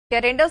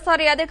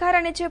రెండోసారి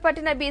అధికారాన్ని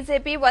చేపట్టిన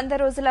బీజేపీ 100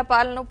 రోజుల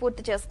పాలనను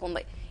పూర్తి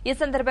చేసుకుంది. ఈ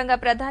సందర్భంగా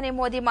ప్రధాని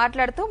మోదీ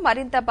మాట్లాడుతూ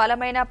మరింత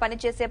బలమైన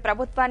పనిచేసే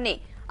ప్రభుత్వాన్ని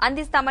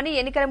అందిస్తామని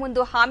ఎన్నికల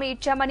ముందు హామీ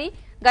ఇచ్చామని,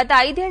 గత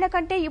 5 ఏళ్ల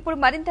కంటే ఇప్పుడు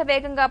మరింత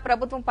వేగంగా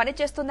ప్రభుత్వం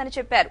పనిచేస్తుందని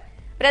చెప్పారు.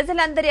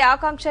 ప్రజలందరి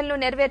ఆకాంక్షలను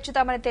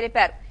నెరవేర్చుతామని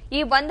తెలిపారు.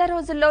 ఈ 100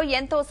 రోజుల్లో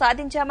ఎంతో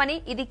సాధించామని,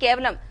 ఇది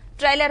కేవలం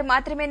ట్రైలర్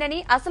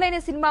మాత్రమేనని, అసలైన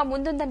సినిమా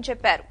ముందుందని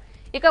చెప్పారు.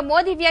 ఇక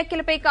మోదీ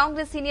వ్యాఖ్యలపై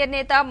కాంగ్రెస్ సీనియర్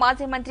నేత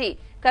మాజీ మంత్రి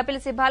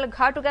కపిల్ సిబాల్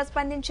ఘాటుగా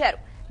స్పందించారు.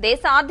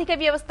 దేశ ఆర్థిక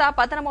వ్యవస్థ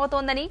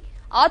పతనమవుతోందని,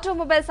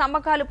 ఆటోమొబైల్స్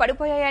అమ్మకాలు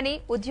పడిపోయాయని,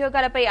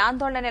 ఉద్యోగాలపై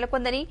ఆందోళన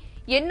నెలకొందని,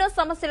 ఎన్నో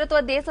సమస్యలతో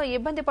దేశం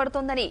ఇబ్బంది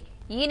పడుతోందని,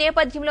 ఈ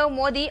నేపథ్యంలో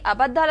మోదీ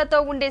అబద్దాలతో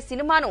ఉండే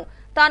సినిమాను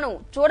తాను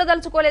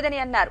చూడదలుచుకోలేదని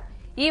అన్నారు.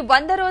 ఈ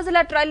 100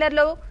 రోజుల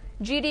ట్రైలర్లో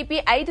జీడీపీ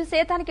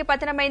 5%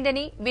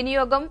 పతనమైందని,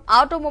 వినియోగం,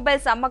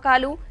 ఆటోమొబైల్స్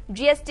అమ్మకాలు,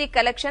 జీఎస్టీ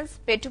కలెక్షన్స్,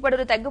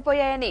 పెట్టుబడులు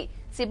తగ్గిపోయాయని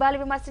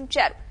సిబాల్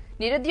విమర్శించారు.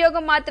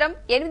 నిరుద్యోగం మాత్రం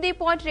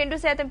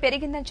 8.2%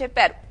 పెరిగిందని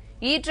చెప్పారు.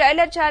 ఈ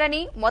ట్రైలర్ చాలని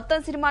మొత్తం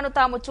సినిమాను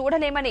తాము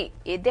చూడలేమని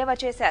ఎద్దేవా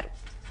చేశారు.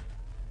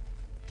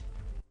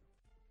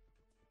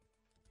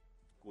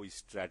 कोई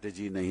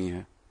स्ट्रैटेजी नहीं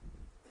है।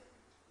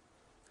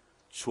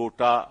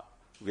 छोटा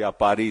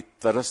व्यापारी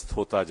त्रस्त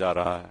होता जा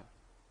रहा है।